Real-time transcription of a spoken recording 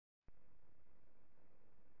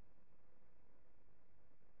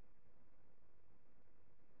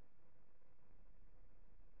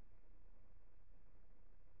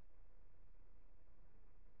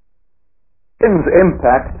Sin's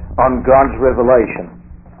impact on God's revelation.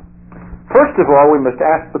 First of all, we must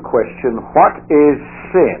ask the question, what is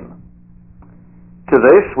sin? To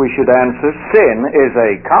this we should answer, sin is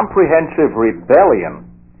a comprehensive rebellion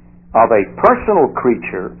of a personal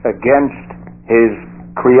creature against his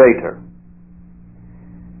Creator.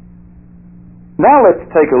 Now let's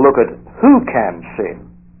take a look at who can sin.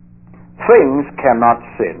 Things cannot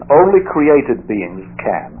sin. Only created beings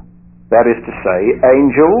can. That is to say,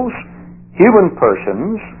 angels, human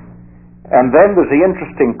persons, and then there's the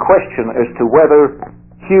interesting question as to whether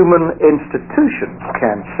human institutions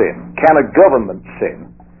can sin. Can a government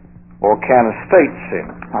sin? Or can a state sin?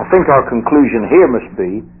 I think our conclusion here must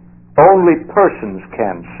be only persons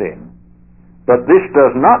can sin. But this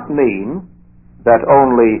does not mean that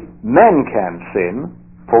only men can sin,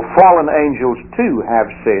 for fallen angels too have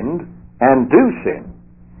sinned and do sin.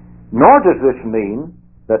 Nor does this mean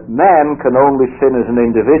that man can only sin as an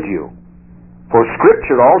individual. For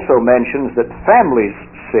Scripture also mentions that families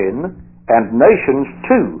sin and nations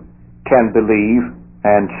too can believe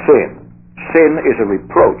and sin. Sin is a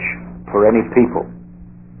reproach for any people.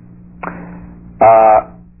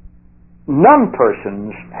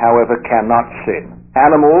 Non-persons, however, cannot sin.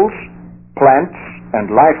 Animals, plants, and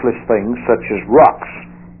lifeless things such as rocks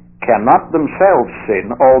cannot themselves sin,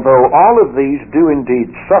 although all of these do indeed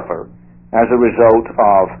suffer as a result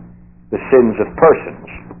of the sins of persons.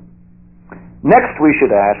 Next we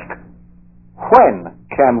should ask, when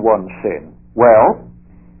can one sin? Well,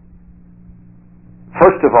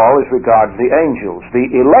 first of all, as regards the angels. The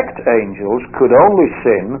elect angels could only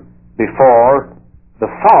sin before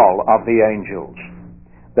the fall of the angels.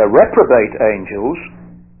 The reprobate angels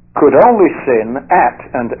could only sin at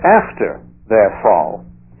and after their fall,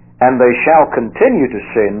 and they shall continue to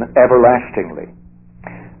sin everlastingly.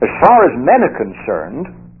 As far as men are concerned,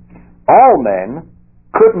 all men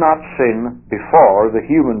could not sin before the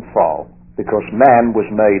human fall, because man was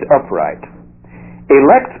made upright.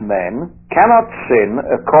 Elect men cannot sin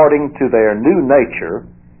according to their new nature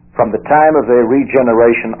from the time of their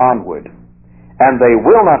regeneration onward, and they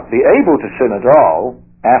will not be able to sin at all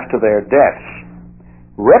after their deaths.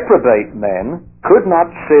 Reprobate men could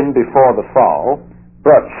not sin before the fall,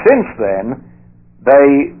 but since then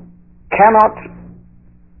they cannot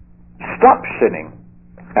stop sinning,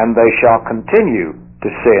 and they shall continue to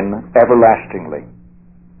sin everlastingly.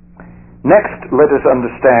 Next, let us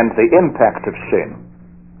understand the impact of sin.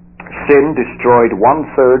 Sin destroyed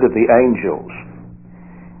 1/3 of the angels.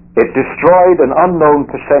 It destroyed an unknown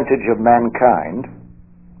percentage of mankind.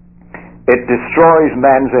 It destroys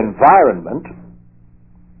man's environment.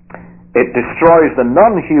 It destroys the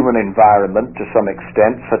non-human environment to some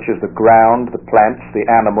extent, such as the ground, the plants, the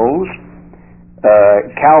animals.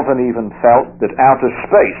 Calvin even felt that outer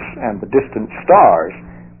space and the distant stars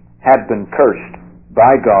had been cursed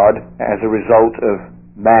by God as a result of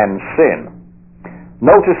man's sin.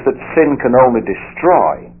 Notice that sin can only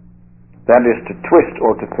destroy, that is, to twist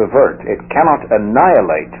or to pervert. It cannot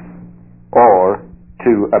annihilate or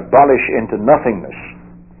to abolish into nothingness.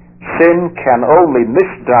 Sin can only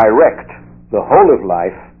misdirect the whole of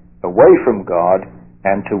life away from God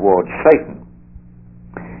and towards Satan.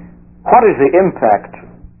 What is the impact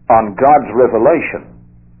on God's revelation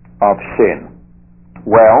of sin?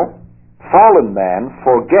 Well, fallen man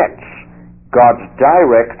forgets God's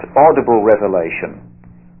direct audible revelation,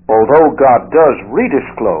 although God does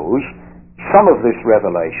redisclose some of this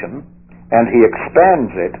revelation, and he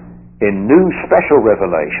expands it in new special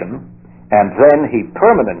revelation, and then he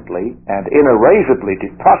permanently and inerasably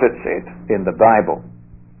deposits it in the Bible.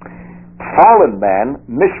 Fallen man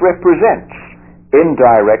misrepresents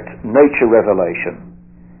indirect nature revelation,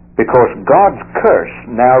 because God's curse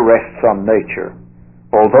now rests on nature,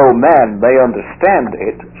 although man may understand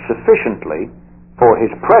it sufficiently for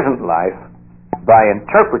his present life by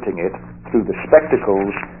interpreting it through the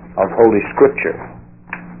spectacles of Holy Scripture.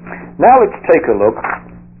 Now let's take a look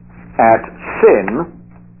at sin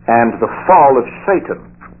and the fall of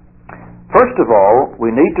Satan. First of all,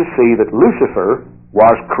 we need to see that Lucifer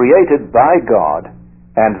was created by God,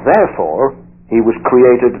 and therefore he was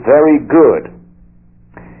created very good.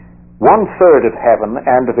 1/3 of heaven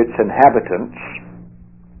and of its inhabitants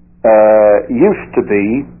used to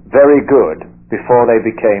be very good before they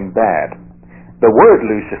became bad. The word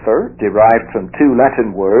Lucifer, derived from two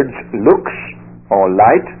Latin words, lux, or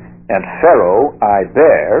light, and phero, I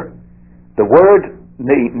bear, the word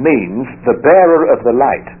means the bearer of the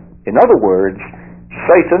light. In other words,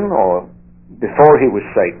 Satan, or before he was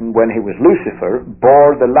Satan, when he was Lucifer,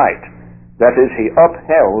 bore the light. That is, he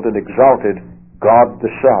upheld and exalted God the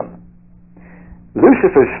Son.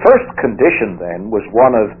 Lucifer's first condition, then, was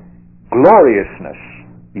one of gloriousness,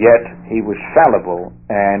 yet he was fallible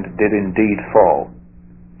and did indeed fall.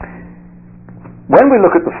 When we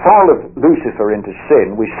look at the fall of Lucifer into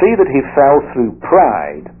sin, we see that he fell through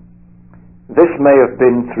pride. This may have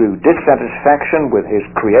been through dissatisfaction with his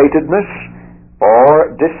createdness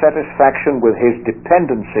or dissatisfaction with his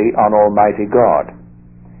dependency on Almighty God.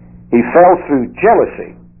 He fell through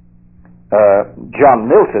jealousy. John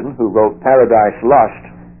Milton, who wrote Paradise Lost,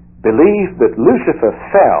 believed that Lucifer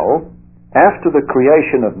fell after the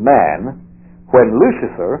creation of man, when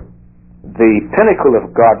Lucifer, the pinnacle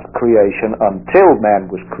of God's creation until man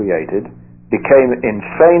was created, became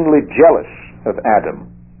insanely jealous of Adam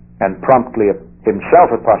and promptly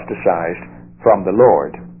himself apostatized from the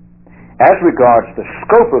Lord. As regards the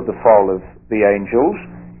scope of the fall of the angels,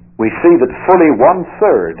 we see that fully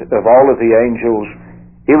 1/3 of all of the angels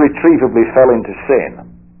irretrievably fell into sin.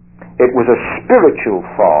 It was a spiritual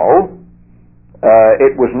fall.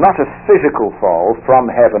 It was not a physical fall from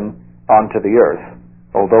heaven onto the earth,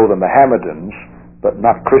 although the Mohammedans, but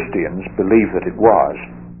not Christians, believe that it was.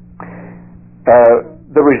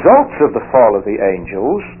 The results of the fall of the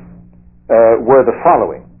angels were the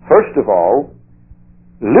following. First of all,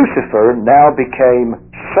 Lucifer now became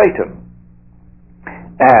Satan,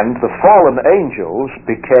 and the fallen angels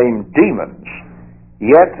became demons,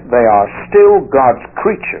 yet they are still God's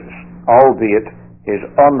creatures, albeit his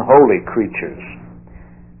unholy creatures.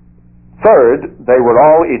 Third, they were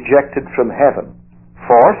all ejected from heaven.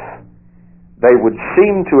 Fourth, they would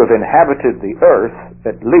seem to have inhabited the earth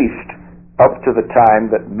at least up to the time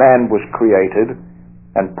that man was created,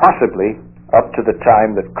 and possibly up to the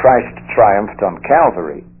time that Christ triumphed on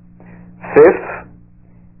Calvary. Fifth,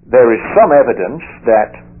 there is some evidence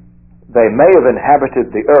that they may have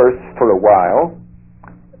inhabited the earth for a while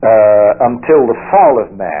until the fall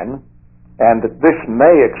of man, and that this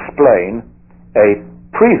may explain a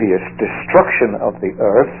previous destruction of the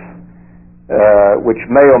earth, which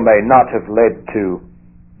may or may not have led to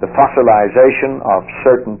the fossilization of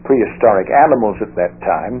certain prehistoric animals at that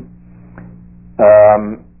time,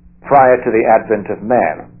 prior to the advent of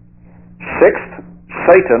man. Sixth,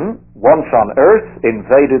 Satan, once on earth,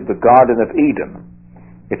 invaded the Garden of Eden.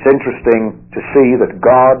 It's interesting to see that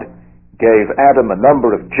God gave Adam a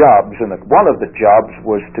number of jobs, and that one of the jobs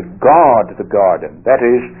was to guard the garden, that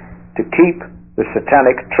is, to keep the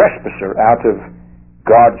satanic trespasser out of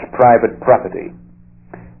God's private property.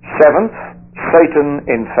 Seventh, Satan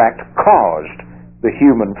in fact caused the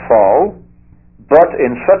human fall, but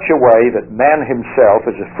in such a way that man himself,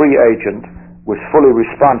 as a free agent, was fully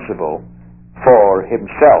responsible for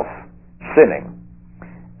himself sinning.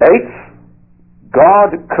 Eighth,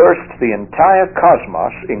 God cursed the entire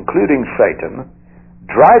cosmos, including Satan,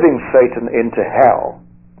 driving Satan into hell.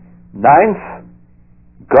 Ninth,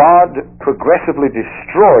 God progressively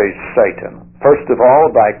destroys Satan, first of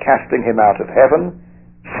all by casting him out of heaven,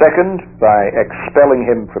 second by expelling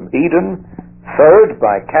him from Eden, third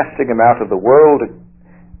by casting him out of the world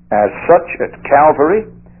as such at Calvary,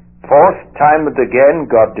 fourth, time and again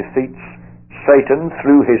God defeats Satan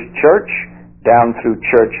through his church, down through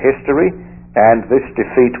church history, and this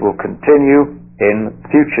defeat will continue in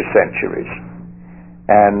future centuries.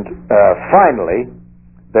 And finally,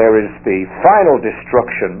 there is the final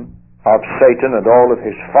destruction of Satan and all of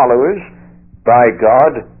his followers by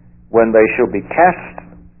God when they shall be cast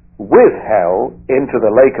with hell into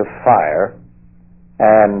the lake of fire,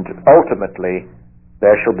 and ultimately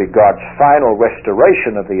there shall be God's final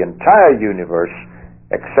restoration of the entire universe,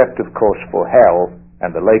 except of course for hell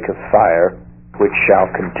and the lake of fire, which shall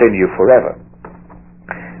continue forever.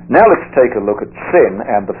 Now let's take a look at sin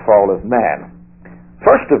and the fall of man.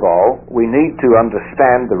 First of all, we need to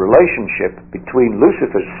understand the relationship between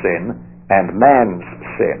Lucifer's sin and man's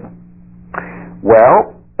sin.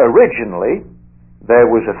 Well, originally, there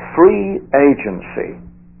was a free agency,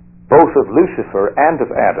 both of Lucifer and of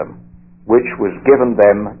Adam, which was given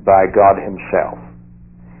them by God himself.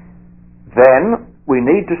 Then, we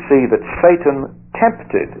need to see that Satan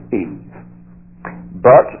tempted Eve,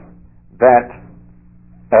 but that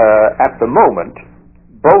at the moment,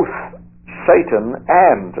 both Satan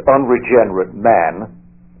and unregenerate man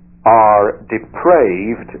are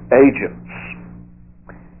depraved agents.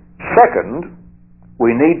 Second,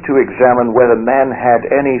 we need to examine whether man had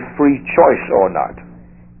any free choice or not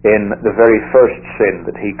in the very first sin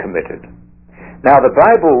that he committed. Now, the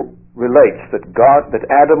Bible relates that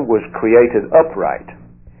Adam was created upright.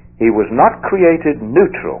 He was not created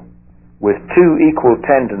neutral, with two equal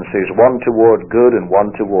tendencies, one toward good and one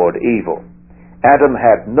toward evil. Adam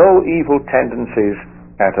had no evil tendencies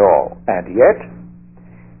at all, and yet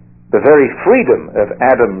the very freedom of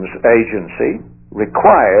Adam's agency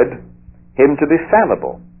required him to be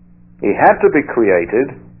fallible. He had to be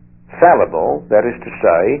created fallible, that is to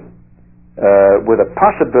say, with a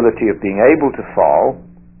possibility of being able to fall.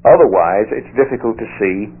 Otherwise, it's difficult to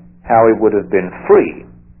see how he would have been free.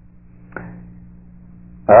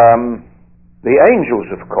 The angels,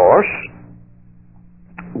 of course,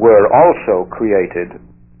 were also created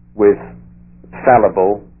with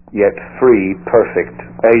fallible yet free, perfect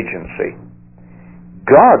agency.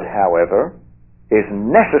 God, however, is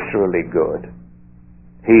necessarily good.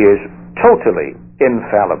 He is totally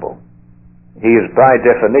infallible. He is by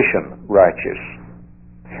definition righteous.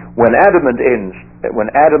 When Adam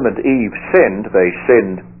and Eve sinned, they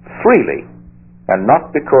sinned freely, and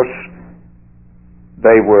not because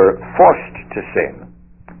they were forced to sin.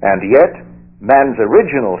 And yet, man's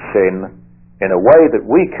original sin, in a way that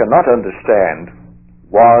we cannot understand,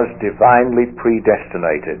 was divinely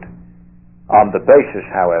predestinated, on the basis,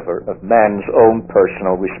 however, of man's own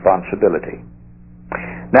personal responsibility.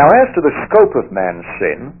 Now, as to the scope of man's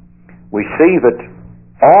sin, we see that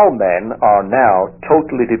all men are now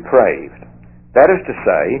totally depraved. That is to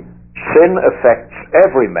say, sin affects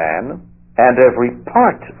every man and every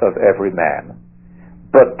part of every man.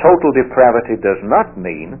 But total depravity does not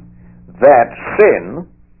mean that sin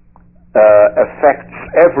affects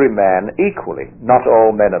every man equally. Not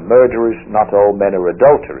all men are murderers, not all men are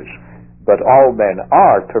adulterers, but all men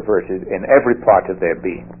are perverted in every part of their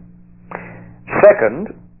being.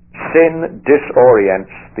 Second, sin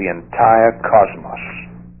disorients the entire cosmos,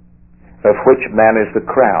 of which man is the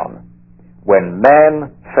crown. When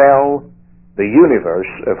man fell, the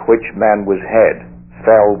universe of which man was head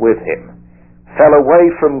fell with him, fell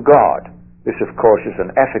away from God. This, of course, is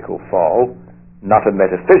an ethical fall, not a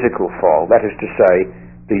metaphysical fall. That is to say,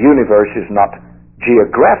 the universe is not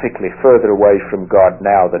geographically further away from God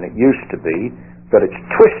now than it used to be, but it's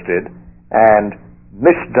twisted and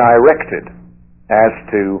misdirected as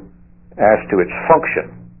to its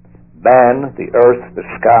function. Man, the earth, the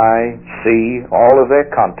sky, sea, all of their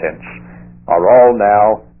contents are all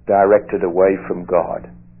now directed away from God.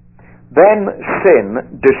 Then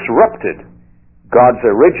sin disrupted God's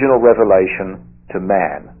original revelation to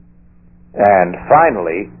man. And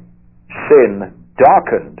finally, sin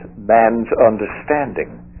darkened man's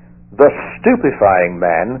understanding, thus stupefying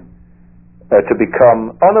man to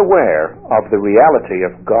become unaware of the reality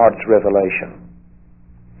of God's revelation.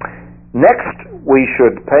 Next, we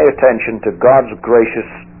should pay attention to God's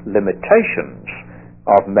gracious limitations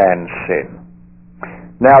of man's sin.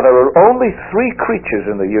 Now, there are only 3 creatures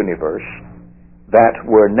in the universe that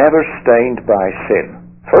were never stained by sin.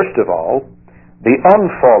 First of all, the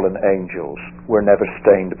unfallen angels were never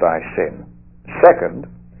stained by sin.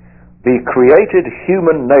 Second, the created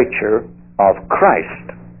human nature of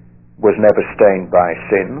Christ was never stained by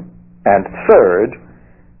sin. And third,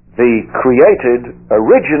 the created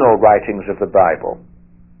original writings of the Bible,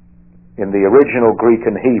 in the original Greek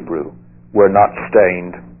and Hebrew, were not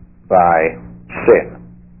stained by sin.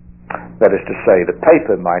 That is to say, the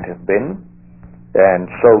paper might have been, and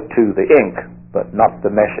so too the ink, but not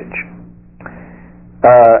the message.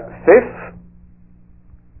 Fifth,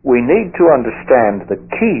 we need to understand the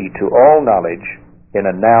key to all knowledge in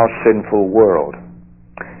a now sinful world.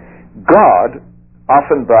 God,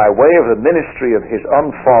 often by way of the ministry of his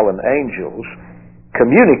unfallen angels,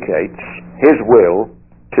 communicates his will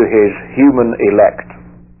to his human elect.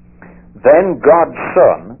 Then God's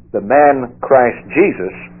Son, the man Christ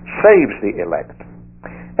Jesus, saves the elect.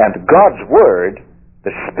 And God's Word,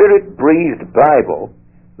 the Spirit-breathed Bible,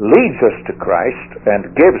 leads us to Christ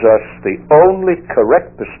and gives us the only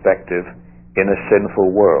correct perspective in a sinful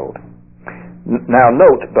world. Now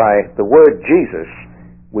note, by the word Jesus,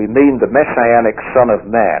 we mean the Messianic Son of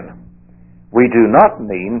Man. We do not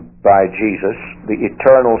mean by Jesus the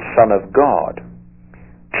eternal Son of God.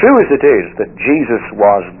 True as it is that Jesus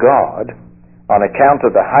was God, on account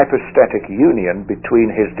of the hypostatic union between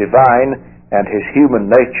his divine and his human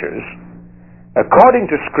natures, according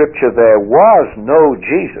to Scripture, there was no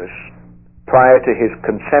Jesus prior to his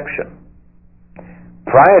conception.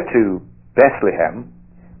 Prior to Bethlehem,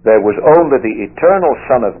 there was only the eternal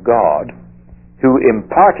Son of God, who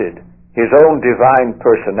imparted his own divine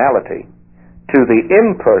personality to the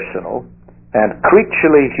impersonal and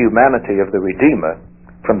creaturely humanity of the Redeemer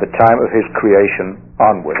from the time of his creation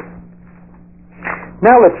onward.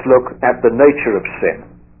 Now let's look at the nature of sin.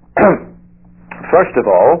 First of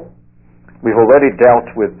all, we've already dealt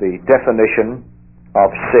with the definition of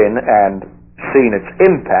sin and seen its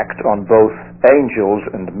impact on both angels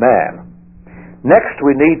and man. Next,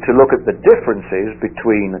 we need to look at the differences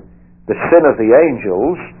between the sin of the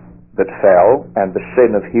angels that fell and the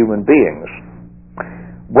sin of human beings.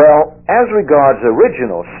 Well, as regards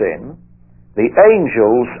original sin, the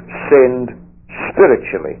angels sinned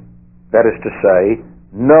spiritually. That is to say,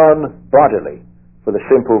 none bodily, for the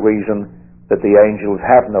simple reason that the angels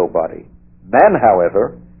have no body. Man,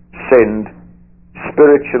 however, sinned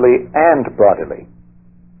spiritually and bodily.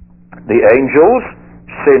 The angels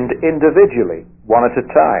sinned individually, one at a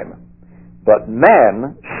time. But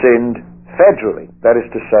man sinned federally. That is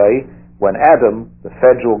to say, when Adam, the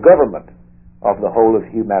federal government of the whole of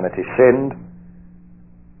humanity, sinned,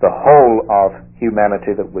 the whole of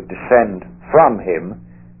humanity that would descend from him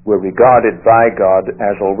were regarded by God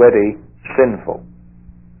as already sinful.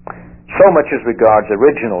 So much as regards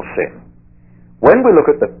original sin. When we look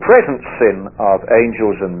at the present sin of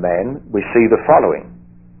angels and men, we see the following.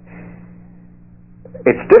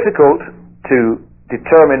 It's difficult to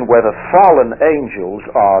determine whether fallen angels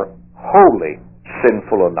are wholly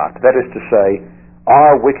sinful or not. That is to say,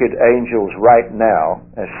 are wicked angels right now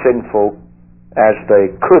as sinful as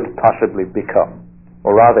they could possibly become?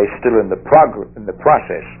 Or are they still in the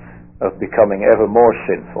process of becoming ever more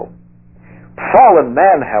sinful? Fallen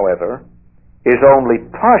man, however, is only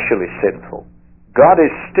partially sinful. God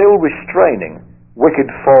is still restraining wicked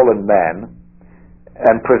fallen man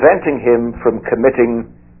and preventing him from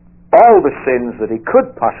committing all the sins that he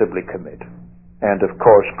could possibly commit. And of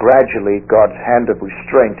course, gradually God's hand of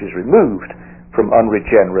restraint is removed from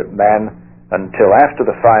unregenerate man until after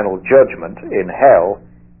the final judgment in hell,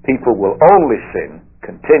 people will only sin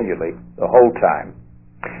continually the whole time.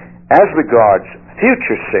 As regards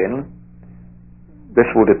future sin, this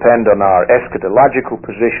will depend on our eschatological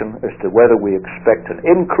position as to whether we expect an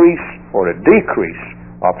increase or a decrease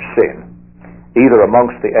of sin, either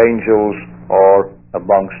amongst the angels or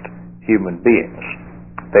amongst human beings.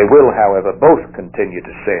 They will, however, both continue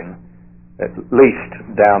to sin, at least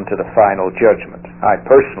down to the final judgment. I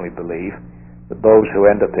personally believe that those who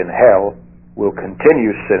end up in hell will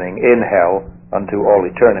continue sinning in hell unto all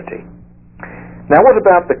eternity. Now, what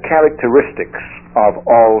about the characteristics of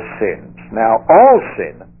all sins? Now, all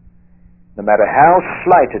sin, no matter how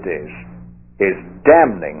slight it is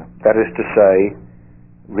damning. That is to say,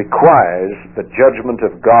 requires the judgment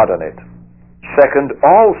of God on it. Second,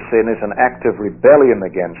 all sin is an act of rebellion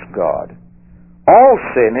against God. All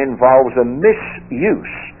sin involves a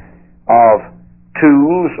misuse of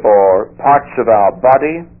tools or parts of our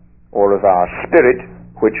body or of our spirit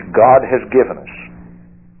which God has given us.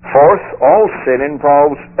 Fourth, all sin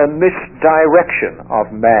involves a misdirection of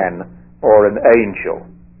man or an angel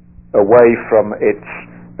away from its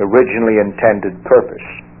originally intended purpose.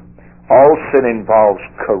 All sin involves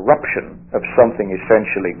corruption of something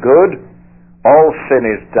essentially good. All sin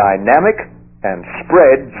is dynamic and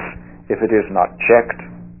spreads if it is not checked.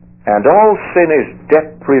 And all sin is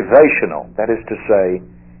deprivational. That is to say,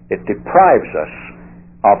 it deprives us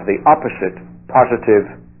of the opposite positive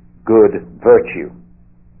good virtue.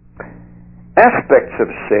 Aspects of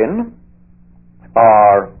sin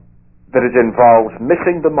are that it involves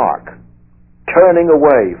missing the mark, turning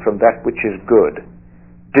away from that which is good,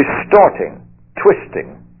 distorting,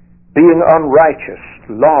 twisting, being unrighteous,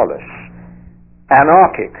 lawless,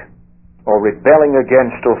 anarchic, or rebelling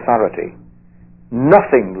against authority,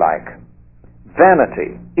 nothing like,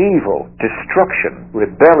 vanity, evil, destruction,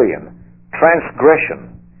 rebellion,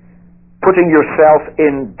 transgression, putting yourself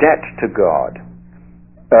in debt to God,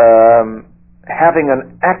 having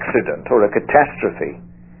an accident or a catastrophe,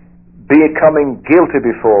 becoming guilty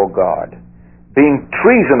before God, being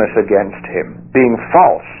treasonous against Him, being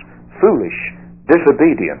false, foolish,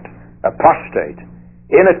 disobedient, apostate,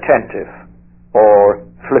 inattentive, or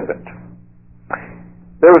flippant.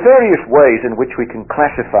 There are various ways in which we can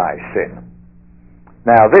classify sin.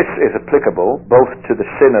 Now, this is applicable both to the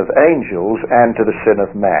sin of angels and to the sin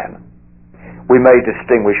of man. We may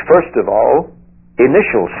distinguish, first of all,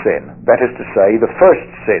 initial sin, that is to say, the first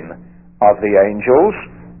sin of the angels,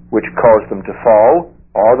 which caused them to fall,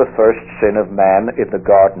 or the first sin of man in the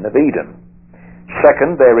Garden of Eden.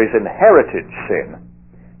 Second, there is inherited sin,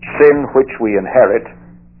 sin which we inherit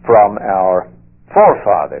from our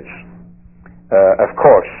forefathers. Of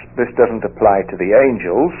course, this doesn't apply to the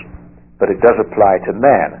angels, but it does apply to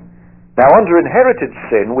man. Now, under inherited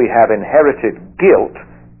sin, we have inherited guilt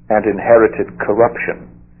and inherited corruption.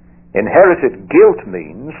 Inherited guilt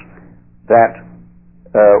means that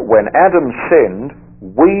when Adam sinned,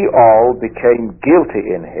 we all became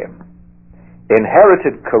guilty in him.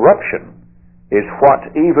 Inherited corruption is what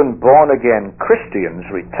even born-again Christians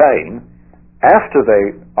retain after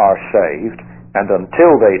they are saved and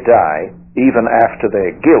until they die, even after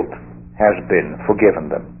their guilt has been forgiven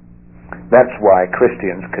them. That's why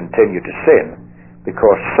Christians continue to sin,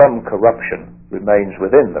 because some corruption remains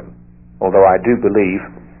within them. Although I do believe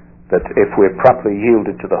that if we're properly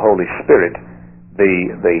yielded to the Holy Spirit,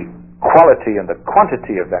 the quality and the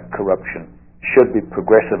quantity of that corruption should be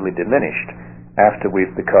progressively diminished after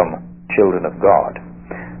we've become children of God.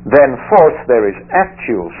 Then fourth, there is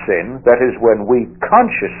actual sin. That is when we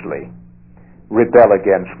consciously rebel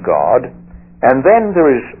against God. And then there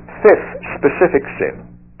is fifth, specific sin.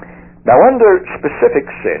 Now under specific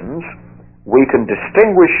sins, we can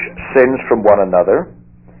distinguish sins from one another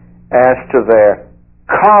as to their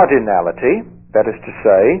cardinality, that is to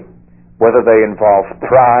say, whether they involve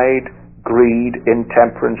pride, greed,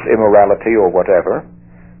 intemperance, immorality, or whatever.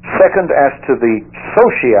 Second, as to the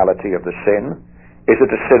sociality of the sin. Is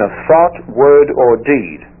it a sin of thought, word, or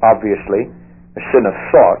deed? Obviously, a sin of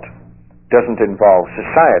thought doesn't involve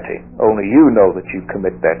society. Only you know that you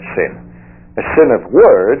commit that sin. A sin of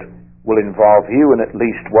word will involve you and at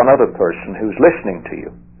least one other person who's listening to you,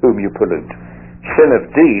 whom you pollute. Sin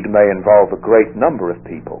of deed may involve a great number of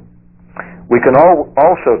people. We can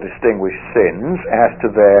also distinguish sins as to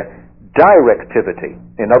their directivity.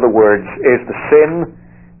 In other words, is the sin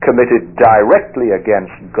committed directly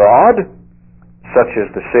against God, such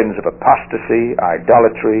as the sins of apostasy,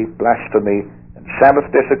 idolatry, blasphemy, and Sabbath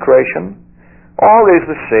desecration, or is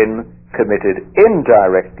the sin committed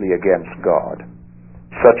indirectly against God,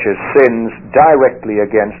 such as sins directly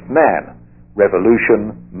against man,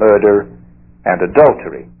 revolution, murder, and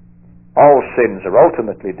adultery? All sins are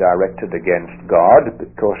ultimately directed against God,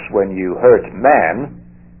 because when you hurt man,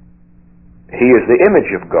 he is the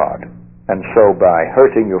image of God, and so by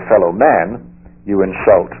hurting your fellow man, you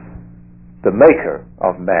insult the maker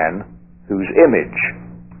of man, whose image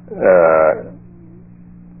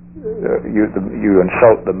you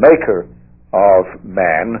insult the maker of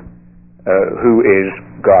man, who is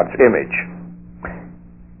God's image.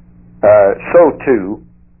 So too,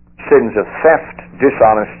 sins of theft,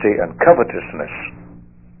 dishonesty, and covetousness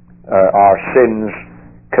are sins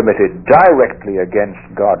committed directly against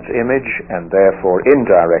God's image and therefore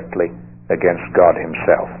indirectly against God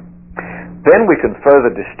himself. Then we can further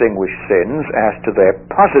distinguish sins as to their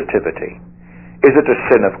positivity. Is it a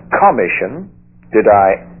sin of commission? Did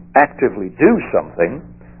I actively do something?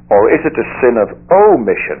 Or is it a sin of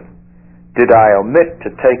omission? Did I omit to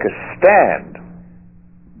take a stand?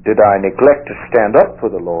 Did I neglect to stand up for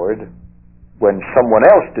the Lord when someone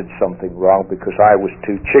else did something wrong because I was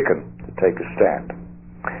too chicken to take a stand?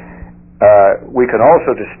 We can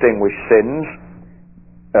also distinguish sins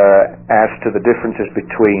as to the differences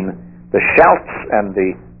between the shouts and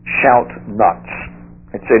the shout-nots.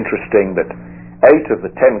 It's interesting that 8 of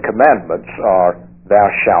the 10 commandments are thou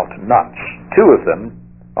shalt nots. 2 of them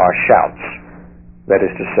are shouts. That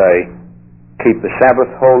is to say, keep the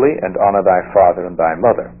Sabbath holy and honor thy father and thy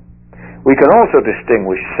mother. We can also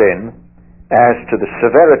distinguish sin as to the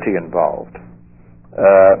severity involved.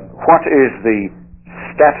 What is the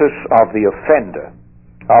status of the offender?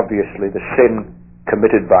 Obviously, the sin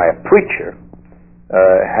committed by a preacher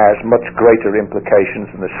has much greater implications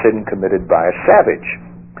than the sin committed by a savage.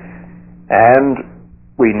 And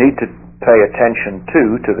we need to pay attention, too,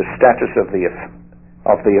 to the status of the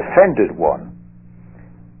offended one.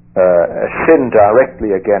 A sin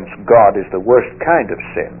directly against God is the worst kind of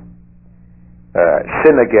sin.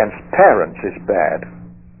 Sin against parents is bad.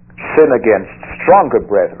 Sin against stronger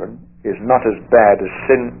brethren is not as bad as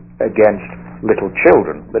sin against little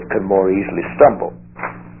children that can more easily stumble.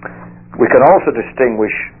 We can also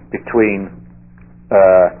distinguish between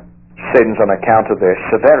sins on account of their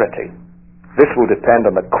severity. This will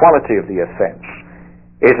depend on the quality of the offense.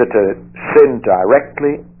 Is it a sin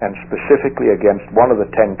directly and specifically against one of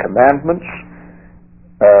the 10 commandments,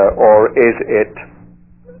 or is it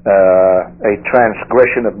a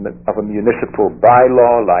transgression of a municipal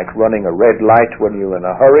bylaw, like running a red light when you're in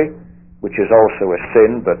a hurry, which is also a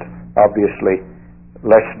sin, but obviously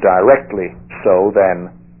less directly so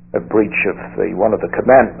than a breach of one of the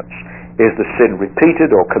commandments? Is the sin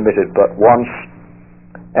repeated or committed but once?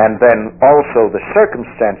 And then also the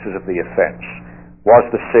circumstances of the offense. Was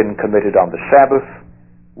the sin committed on the Sabbath?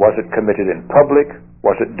 Was it committed in public?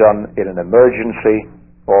 Was it done in an emergency?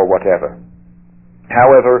 Or whatever.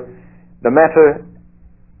 However, no matter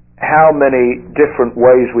how many different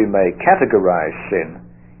ways we may categorize sin,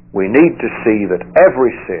 we need to see that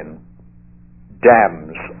every sin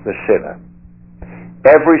damns the sinner.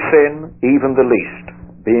 Every sin, even the least,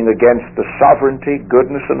 being against the sovereignty,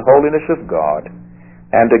 goodness, and holiness of God,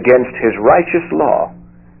 and against his righteous law,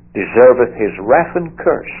 deserveth his wrath and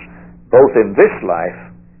curse, both in this life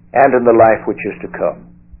and in the life which is to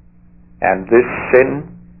come. And this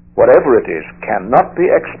sin, whatever it is, cannot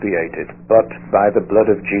be expiated but by the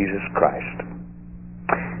blood of Jesus Christ.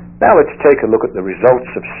 Now let's take a look at the results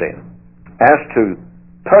of sin. As to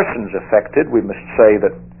persons affected, we must say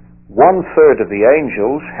that 1/3 of the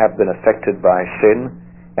angels have been affected by sin,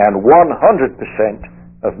 and 100%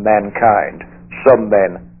 of mankind. Some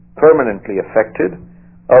men permanently affected,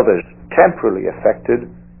 others temporarily affected,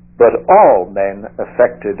 but all men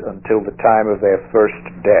affected until the time of their first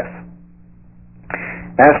death.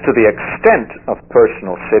 As to the extent of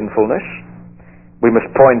personal sinfulness, we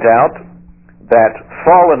must point out that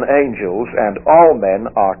fallen angels and all men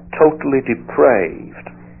are totally depraved.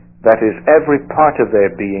 That is, every part of their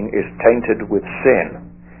being is tainted with sin.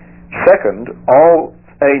 Second, all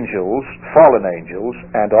angels, fallen angels,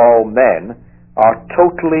 and all men are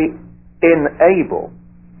totally unable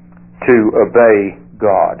to obey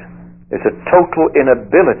God. There's a total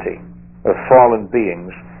inability of fallen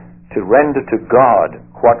beings to render to God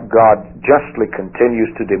what God justly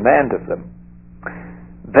continues to demand of them.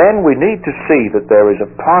 Then we need to see that there is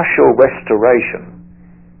a partial restoration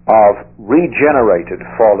of regenerated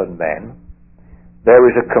fallen men. There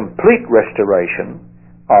is a complete restoration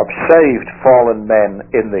of saved fallen men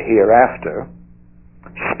in the hereafter,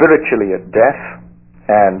 spiritually at death,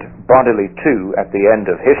 and bodily too at the end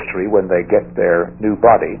of history when they get their new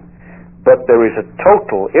body. But there is a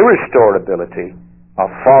total irrestorability of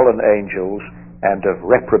fallen angels and of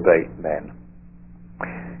reprobate men.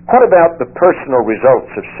 What about the personal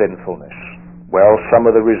results of sinfulness? Well, some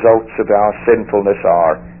of the results of our sinfulness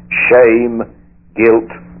are shame,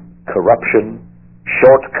 guilt, corruption,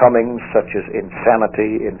 shortcomings such as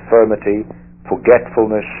insanity, infirmity,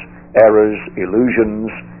 forgetfulness, errors,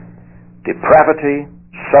 illusions, depravity,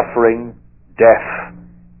 suffering, death,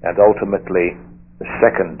 and ultimately the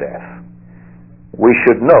second death. We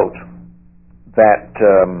should note that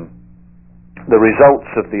the results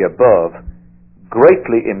of the above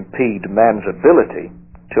greatly impede man's ability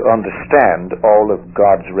to understand all of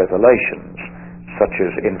God's revelations, such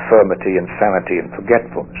as infirmity, insanity, and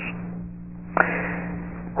forgetfulness.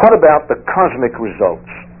 What about the cosmic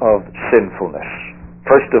results of sinfulness?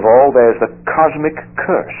 First of all, there's the cosmic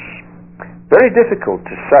curse. Very difficult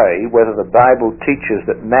to say whether the Bible teaches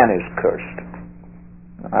that man is cursed.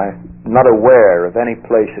 I'm not aware of any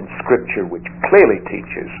place in Scripture which clearly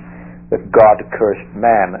teaches that God cursed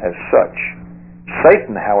man as such.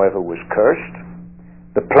 Satan, however, was cursed.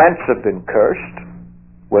 The plants have been cursed.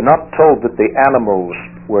 We're not told that the animals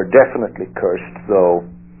were definitely cursed, though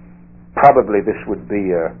probably this would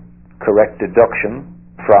be a correct deduction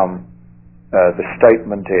from the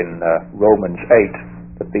statement in Romans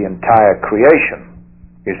 8 that the entire creation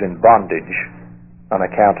is in bondage on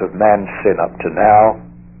account of man's sin up to now,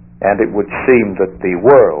 and it would seem that the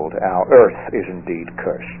world, our earth, is indeed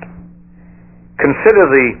cursed. Consider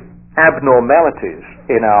the abnormalities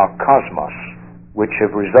in our cosmos which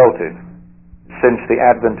have resulted since the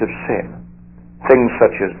advent of sin. Things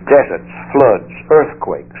such as deserts, floods,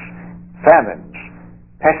 earthquakes, famines,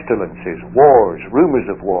 pestilences, wars, rumors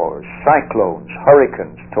of wars, cyclones,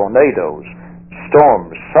 hurricanes, tornadoes,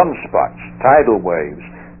 storms, sunspots, tidal waves,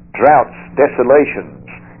 droughts, desolations,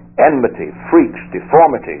 enmity, freaks,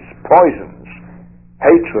 deformities, poisons,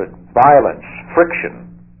 hatred, violence, friction,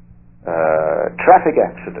 traffic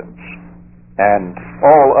accidents, and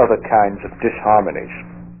all other kinds of disharmonies.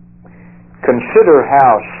 Consider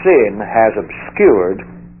how sin has obscured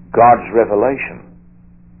God's revelation.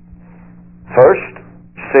 First,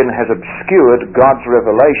 sin has obscured God's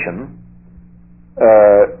revelation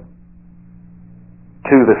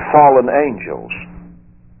to the fallen angels,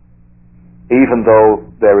 even though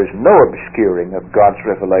there is no obscuring of God's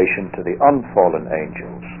revelation to the unfallen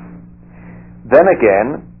angels. Then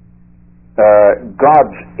again,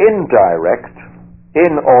 God's indirect,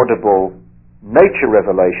 inaudible nature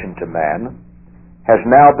revelation to man has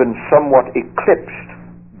now been somewhat eclipsed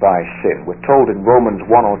by sin. We're told in Romans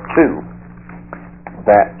 1 or 2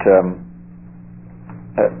 that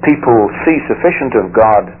people see sufficient of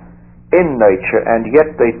God in nature, and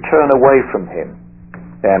yet they turn away from Him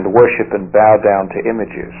and worship and bow down to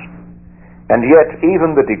images. And yet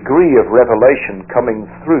even the degree of revelation coming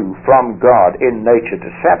through from God in nature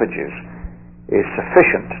to savages is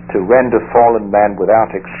sufficient to render fallen man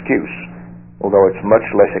without excuse, although it's much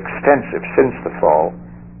less extensive since the fall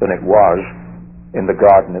than it was in the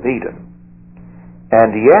Garden of Eden.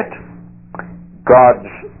 And yet, God's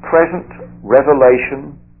present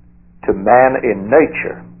revelation to man in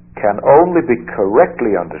nature can only be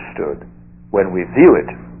correctly understood when we view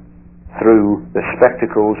it through the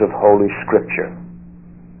spectacles of Holy Scripture.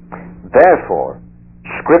 Therefore,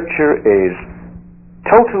 Scripture is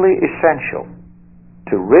totally essential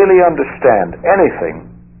to really understand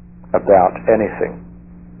anything about anything.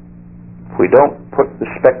 If we don't put the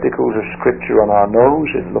spectacles of Scripture on our nose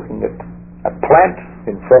in looking at a plant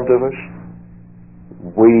in front of us,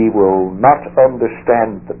 we will not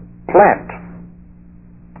understand the plant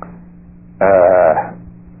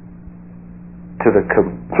to the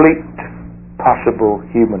complete possible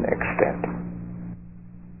human extent.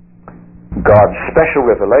 God's special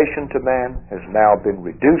revelation to man has now been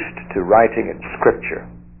reduced to writing in Scripture,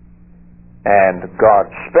 and God's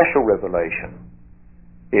special revelation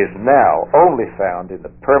is now only found in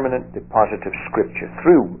the permanent deposit of Scripture,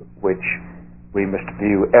 through which we must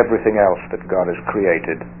view everything else that God has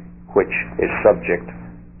created, which is subject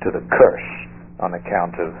to the curse on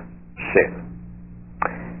account of sin.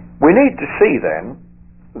 We need to see then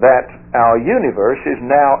that our universe is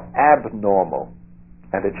now abnormal,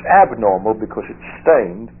 and it's abnormal because it's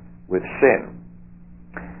stained with sin.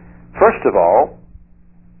 First of all,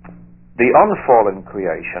 the unfallen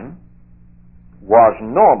creation was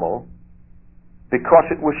normal because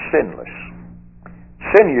it was sinless.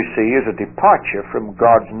 Sin, you see, is a departure from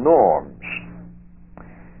God's norms.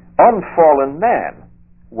 Unfallen man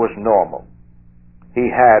was normal. He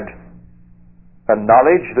had a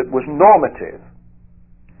knowledge that was normative.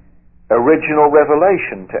 Original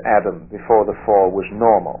revelation to Adam before the fall was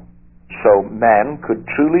normal. So man could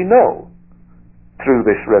truly know through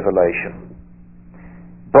this revelation.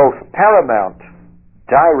 Both paramount,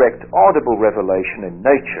 direct, audible revelation in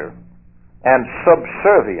nature and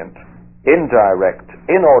subservient, indirect,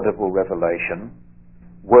 inaudible revelation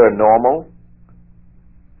were normal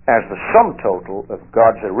as the sum total of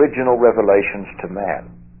God's original revelations to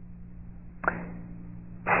man.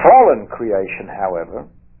 Fallen creation, however,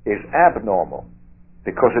 is abnormal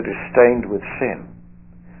because it is stained with sin.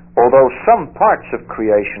 Although some parts of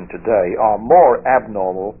creation today are more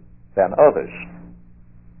abnormal than others.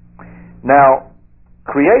 Now,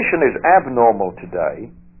 creation is abnormal today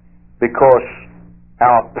because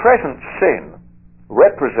our present sin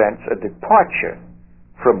represents a departure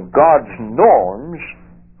from God's norms,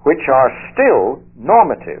 which are still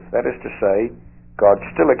normative. That is to say, God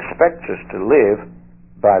still expects us to live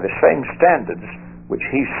by the same standards which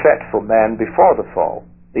He set for man before the fall,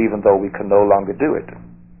 even though we can no longer do it.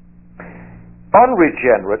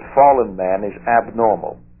 Unregenerate fallen man is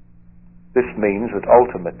abnormal. This means that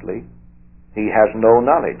ultimately he has no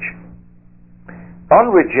knowledge.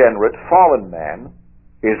 Unregenerate fallen man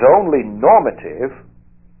is only normative,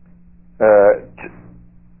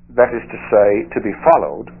 that is to say, to be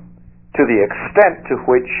followed, to the extent to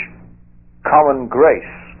which common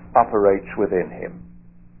grace operates within him.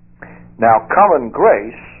 Now, common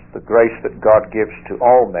grace, the grace that God gives to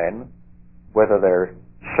all men, whether they're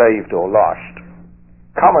saved or lost,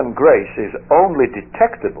 common grace is only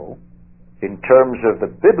detectable in terms of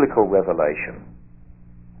the biblical revelation.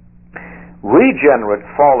 Regenerate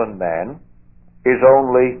fallen man is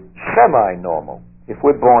only semi-normal. If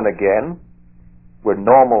we're born again, we're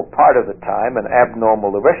normal part of the time and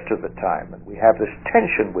abnormal the rest of the time. And we have this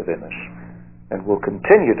tension within us. And we'll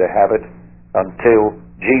continue to have it until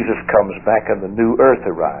Jesus comes back and the new earth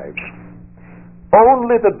arrives.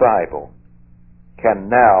 Only the Bible can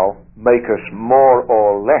now make us more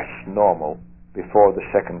or less normal before the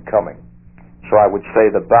second coming. So I would say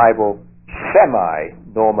the Bible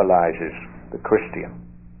semi-normalizes the Christian.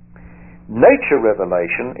 Nature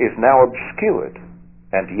revelation is now obscured,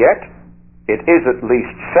 and yet it is at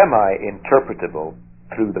least semi-interpretable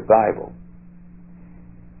through the Bible.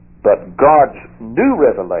 But God's new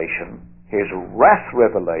revelation, His wrath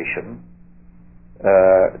revelation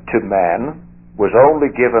to man, was only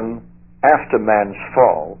given after man's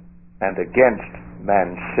fall and against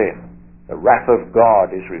man's sin. The wrath of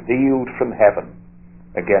God is revealed from heaven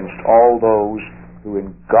against all those who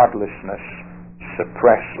in godlessness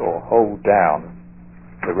suppress or hold down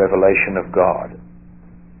the revelation of God.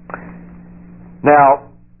 Now,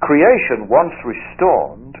 creation, once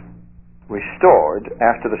restored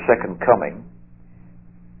after the second coming,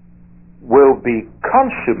 will be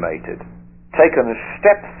consummated, taken a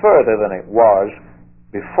step further than it was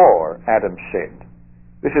before Adam sinned.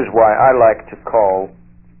 This is why I like to call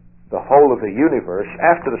the whole of the universe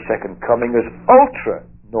after the second coming as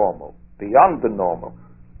ultra-normal, beyond the normal.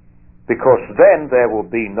 Because then there will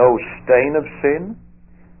be no stain of sin,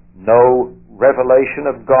 no revelation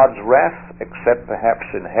of God's wrath, except perhaps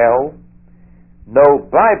in hell, no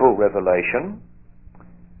Bible revelation.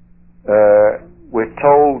 We're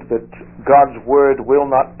told that God's Word will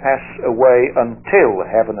not pass away until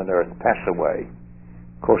heaven and earth pass away.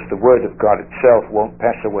 Of course, the Word of God itself won't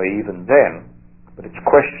pass away even then, but it's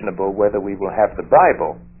questionable whether we will have the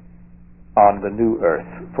Bible on the new earth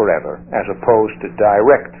forever, as opposed to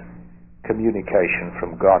direct communication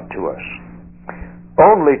from God to us.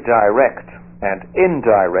 Only direct and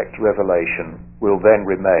indirect revelation will then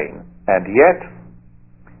remain, and yet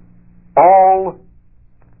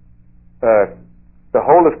the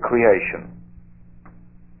whole of creation,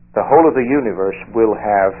 the whole of the universe will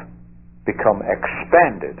have become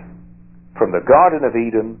expanded from the Garden of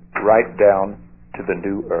Eden right down to the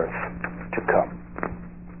new earth to come.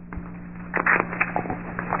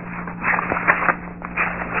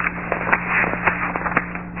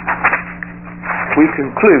 We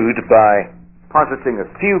conclude by positing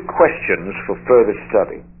a few questions for further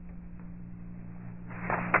study.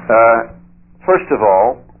 First of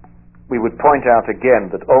all, we would point out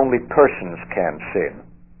again that only persons can sin.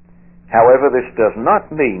 However, this does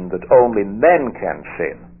not mean that only men can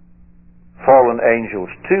sin. Fallen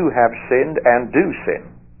angels too have sinned and do sin.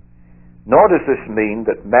 Nor does this mean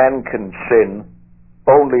that man can sin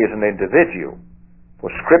only as an individual,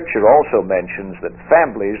 for Scripture also mentions that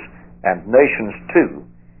families and nations too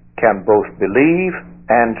can both believe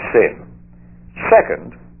and sin.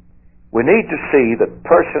 Second, we need to see that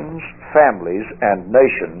persons, families, and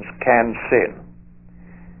nations can sin.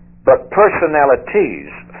 But personalities,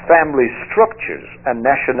 family structures, and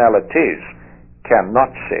nationalities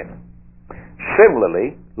cannot sin.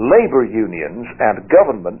 Similarly, labor unions and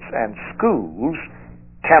governments and schools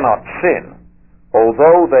cannot sin,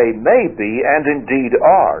 although they may be and indeed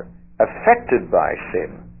are affected by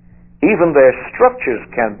sin. Even their structures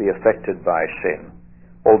can be affected by sin,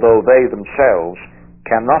 although they themselves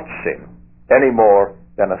cannot sin, any more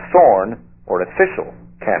than a thorn or a thistle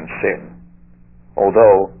can sin,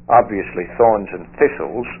 although obviously thorns and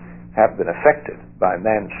thistles have been affected by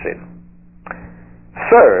man's sin.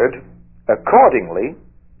 Third, accordingly,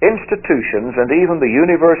 institutions and even the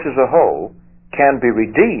universe as a whole can be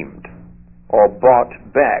redeemed or bought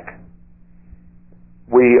back.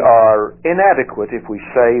 We are inadequate if we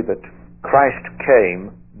say that Christ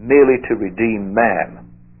came merely to redeem man.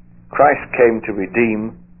 Christ came to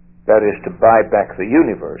redeem, that is, to buy back the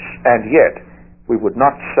universe, and yet we would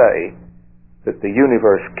not say that the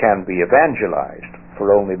universe can be evangelized,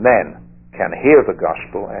 for only men can hear the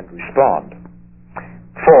gospel and respond.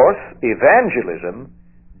 Fourth, evangelism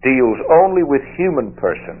deals only with human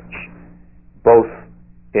persons, both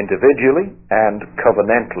individually and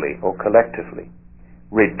covenantally or collectively.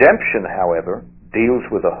 Redemption, however, deals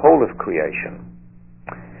with the whole of creation.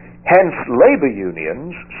 Hence, labor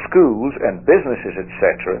unions, schools, and businesses,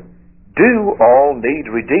 etc., do all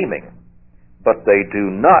need redeeming, but they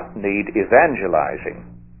do not need evangelizing,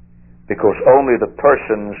 because only the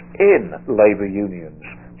persons in labor unions,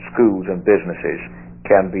 schools, and businesses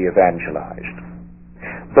can be evangelized.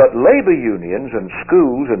 But labor unions and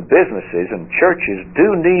schools and businesses and churches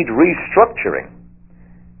do need restructuring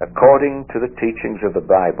according to the teachings of the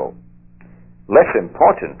Bible. Less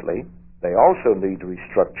importantly, they also need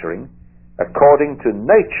restructuring according to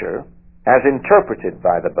nature as interpreted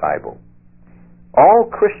by the Bible. All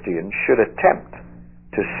Christians should attempt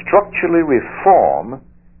to structurally reform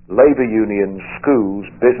labor unions, schools,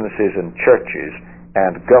 businesses, and churches,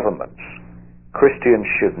 and governments. Christians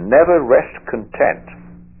should never rest content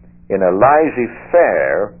in a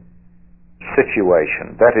laissez-faire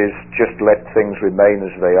situation, that is, just let things remain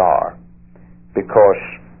as they are, because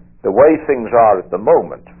the way things are at the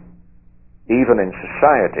moment, even in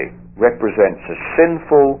society, represents a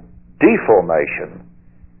sinful deformation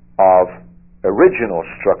of original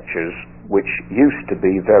structures which used to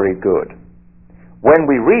be very good. When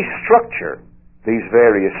we restructure these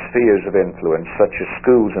various spheres of influence, such as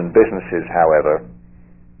schools and businesses, however,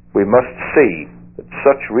 we must see that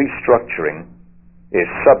such restructuring is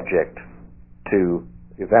subject to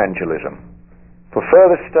evangelism. For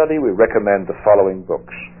further study, we recommend the following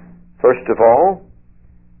books. First of all,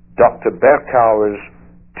 Dr. Berkauer's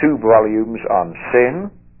 2 volumes on sin.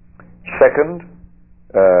 Second,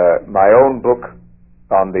 my own book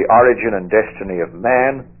on the origin and destiny of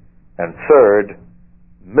man. And third,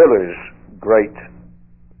 Miller's great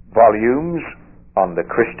volumes on the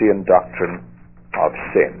Christian doctrine of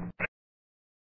sin.